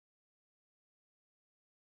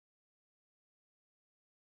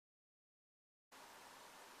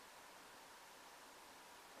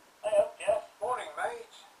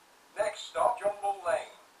Next stop, Jumble Lane.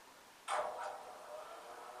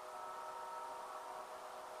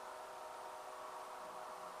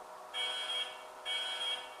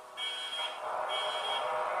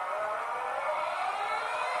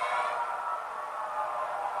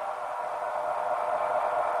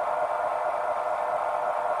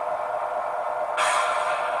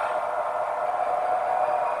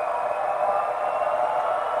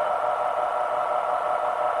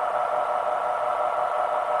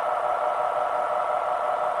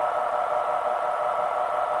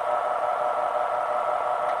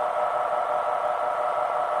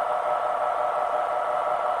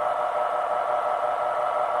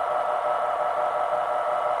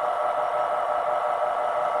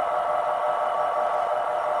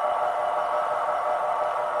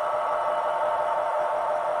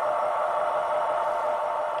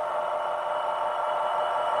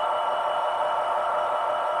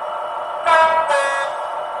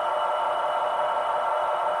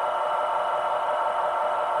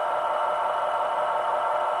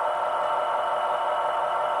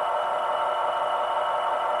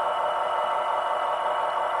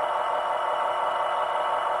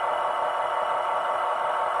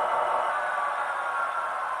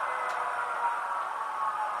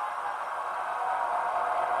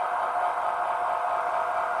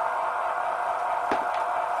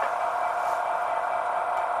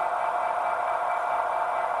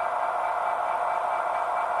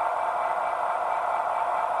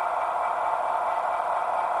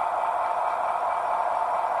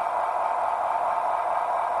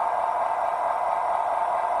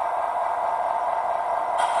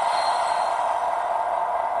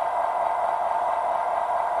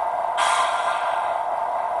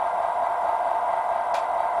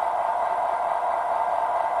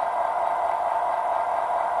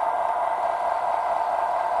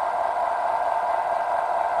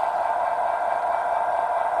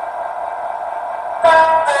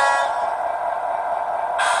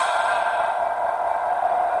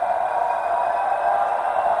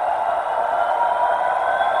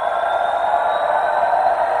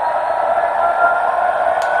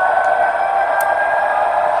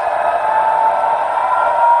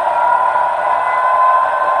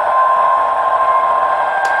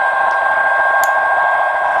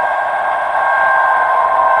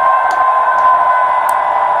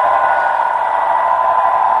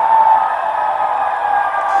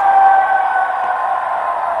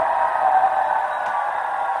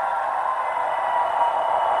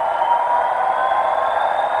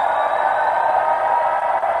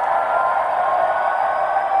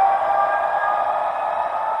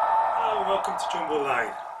 Welcome to Jumble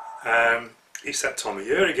Lane. It's that time of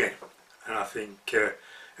year again, and I think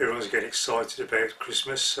everyone's getting excited about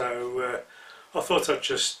Christmas, so I thought I'd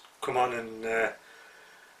just come on and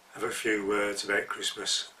have a few words about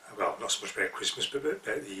Christmas. Well, not so much about Christmas, but about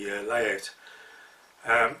the layout.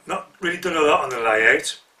 Not really done a lot on the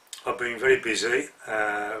layout. I've been very busy.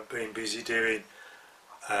 Been busy doing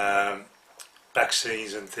back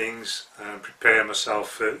scenes and things, and preparing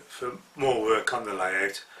myself for more work on the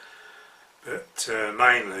layout. But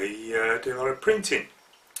mainly doing a lot of printing.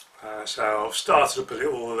 So I've started up a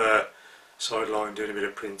little sideline doing a bit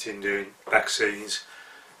of printing, doing back scenes,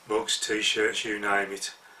 mugs, t-shirts, you name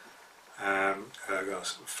it. I've got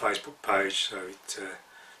a Facebook page, so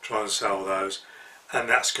try and sell those, and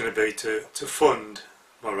that's going to be to fund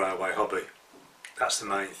my railway hobby. That's the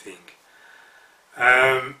main thing.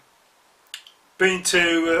 Been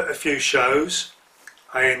to a few shows.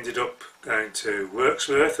 I ended up going to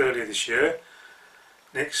Worksworth earlier this year,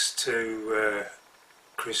 next to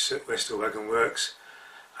Chris at Westall Wagon Works,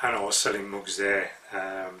 and I was selling mugs there,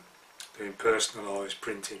 doing personalised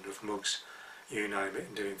printing of mugs, you name it,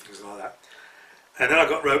 and doing things like that. And then I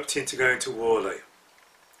got roped into going to Worley.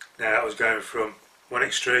 Now I was going from one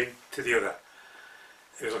extreme to the other.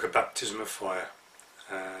 It was like a baptism of fire.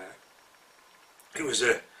 It was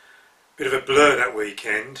a bit of a blur that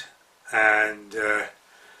weekend, and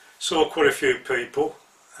saw quite a few people,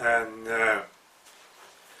 and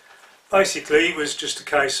basically it was just a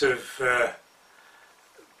case of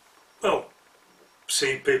well,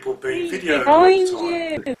 seeing people being videoed all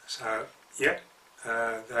the time. So yeah,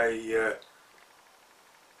 they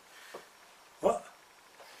what?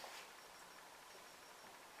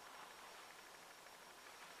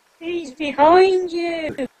 He's behind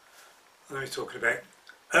you. What are we talking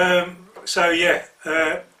about? So yeah,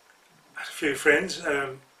 had a few friends.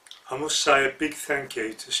 I must say a big thank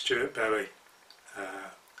you to Stuart Bowie,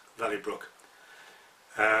 Valleybrook.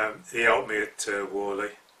 He helped me at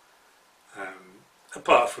Worley,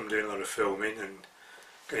 apart from doing a lot of filming and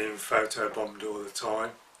getting photo bombed all the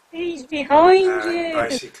time. He's behind and you.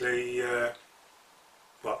 basically,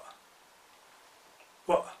 what?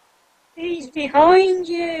 What? He's behind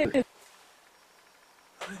you.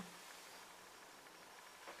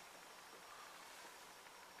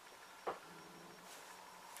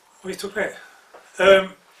 What are you talking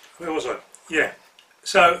about? Where was I? Yeah.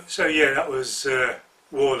 So yeah, that was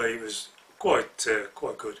Wall-E was quite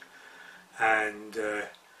good, and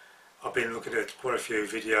I've been looking at quite a few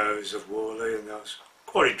videos of Wall-E, and that was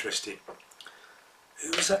quite interesting. Who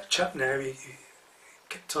was that chap now? He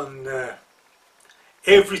kept on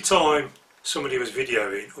every time somebody was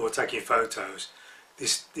videoing or taking photos,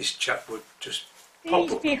 this chap would just pop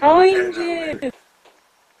He's up behind out of nowhere. you.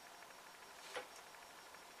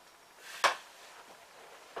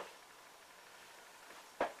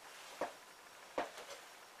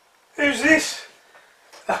 Who's this?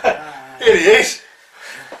 Here he is.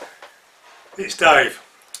 It's Dave.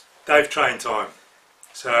 Dave Train Time.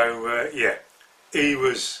 So yeah, he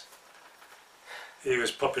was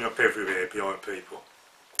popping up everywhere behind people.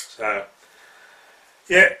 So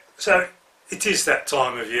yeah, so it is that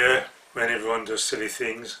time of year when everyone does silly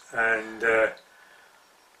things, and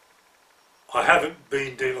I haven't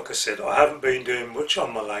been doing, like I said, I haven't been doing much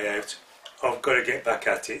on my layout. I've got to get back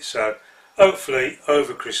at it. So hopefully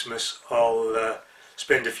over Christmas I'll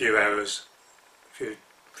spend a few hours, few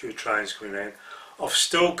trains coming in. I've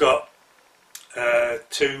still got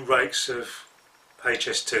 2 rakes of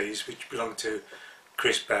HSTs which belong to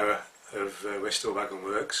Chris Barrow of Westall Wagon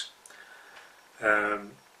Works,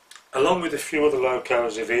 along with a few other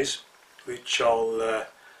locos of his, which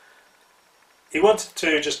he wanted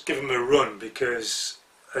to just give them a run because,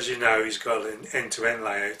 as you know, he's got an end-to-end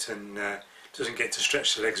layout and doesn't get to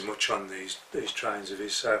stretch the legs much on these trains of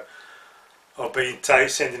his. So I've been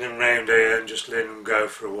sending them round here and just letting them go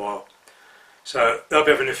for a while. So they'll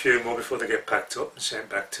be having a few more before they get packed up and sent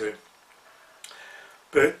back to him.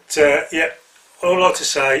 But yeah, all I'd like to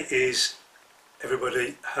say is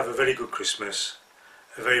everybody have a very good Christmas,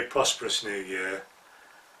 a very prosperous New Year,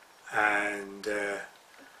 and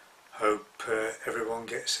hope everyone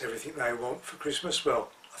gets everything they want for Christmas.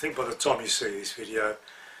 Well, I think by the time you see this video,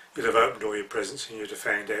 you'll have opened all your presents and you'd have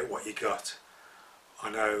found out what you got. I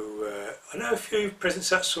know a few presents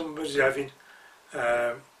that somebody's having.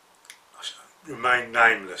 Remain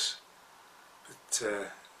nameless, but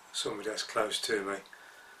somebody that's close to me.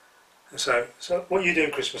 And so what are you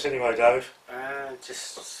doing Christmas anyway, Dave?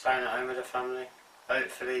 Just staying at home with the family.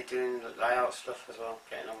 Hopefully doing layout stuff as well,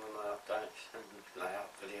 getting on with my updates and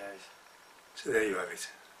layout videos. So there you have it.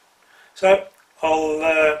 So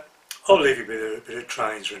I'll leave you with a bit of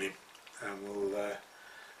trains running, and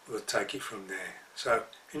we'll take it from there. So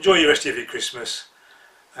enjoy the rest of your Christmas,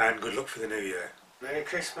 and good luck for the new year. Merry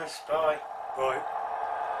Christmas, bye. Bye.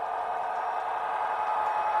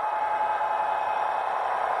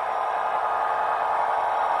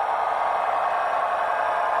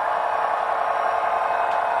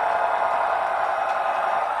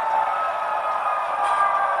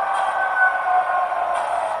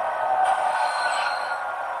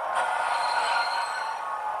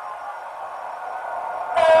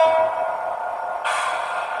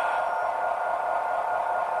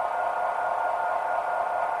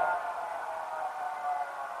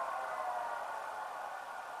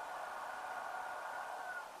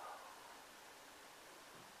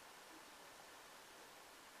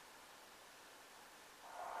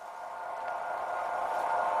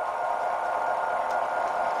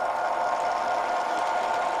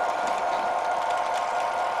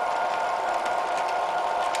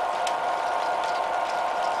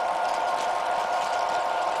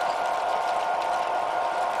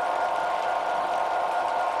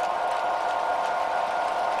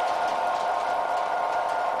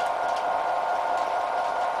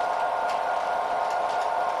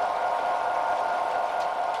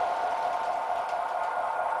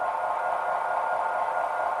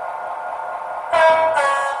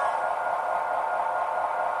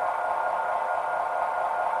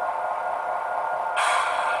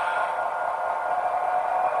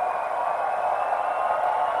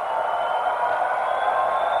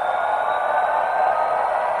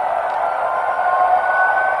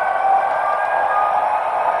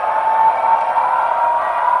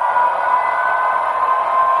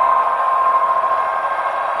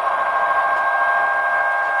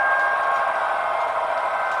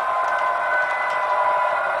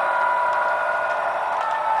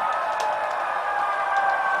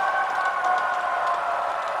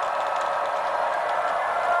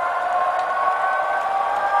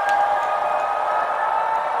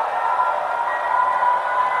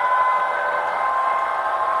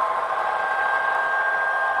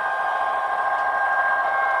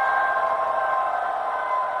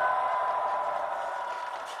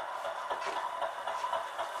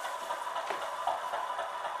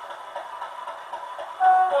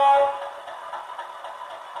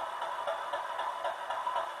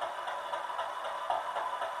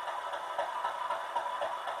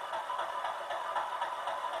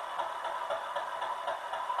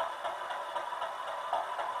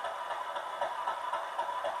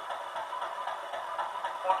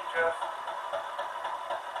 picture.